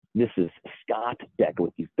This is Scott Becker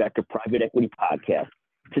with the Becker Private Equity Podcast.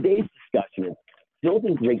 Today's discussion is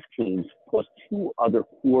building great teams plus two other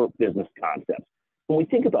core business concepts. When we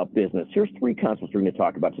think about business, here's three concepts we're going to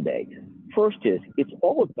talk about today. First is it's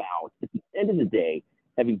all about, at the end of the day,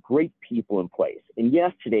 having great people in place. And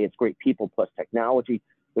yes, today it's great people plus technology,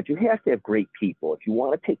 but you have to have great people. If you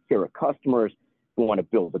want to take care of customers, you want to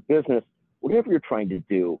build a business, whatever you're trying to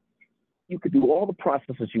do, you could do all the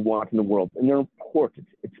processes you want in the world, and they're important.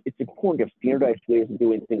 It's important to have standardized ways of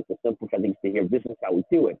doing things to simplify things to here. This is how we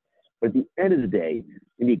do it. But at the end of the day,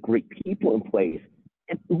 you need great people in place.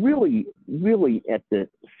 And really at the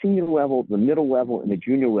senior level, the middle level, and the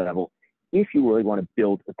junior level, if you really want to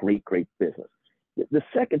build a great business. The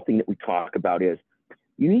second thing that we talk about is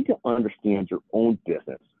you need to understand your own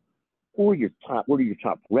business. Where do your top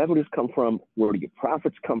revenues come from? Where do your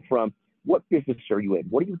profits come from? What business are you in?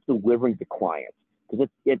 What are you delivering to clients? Because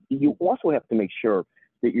you also have to make sure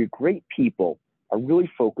that your great people are really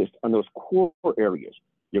focused on those core areas.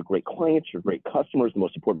 Your great clients, your great customers, the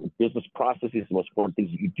most important business processes, the most important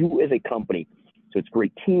things that you do as a company. So it's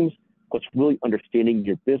great teams, plus really understanding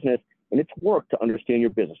your business. And it's work to understand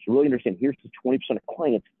your business, to really understand here's the 20% of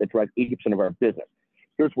clients that drive 80% of our business.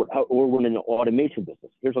 Here's how we're running an automation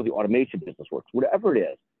business. Here's how the automation business works. Whatever it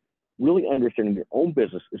is, really understanding your own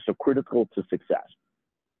business is so critical to success.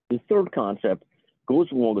 The third concept goes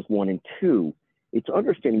along with 1 and 2. It's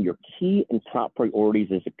understanding your key and top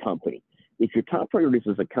priorities as a company. If your top priorities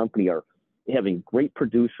as a company are having great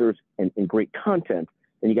producers and great content,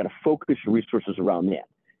 then you got to focus your resources around that.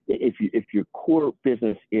 If your core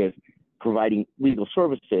business is providing legal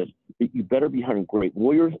services, you better be hiring great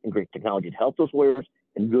lawyers and great technology to help those lawyers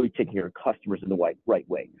and really taking care of customers in the right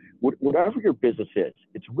way. Whatever your business is,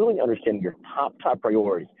 it's really understanding your top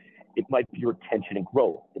priorities. It might be your retention and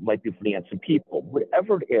growth. It might be finance and people.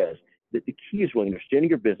 Whatever it is, the key is really understanding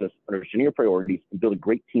your business, understanding your priorities, and building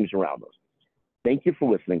great teams around those. Thank you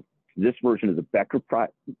for listening to this version of the Becker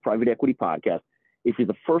Private Equity Podcast. If you're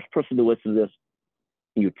the first person to listen to this,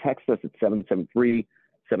 you text us at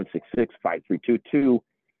 773-766-5322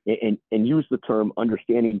 and use the term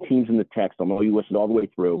understanding teams in the text. I'll know you listened all the way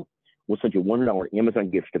through. We'll send you a $100 Amazon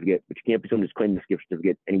gift certificate, but you can't be someone who's claiming this gift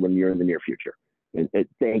certificate anywhere near in the near future. And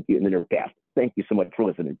thank you in the near past. Thank you so much for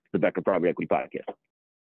listening to the Becker Private Equity Podcast.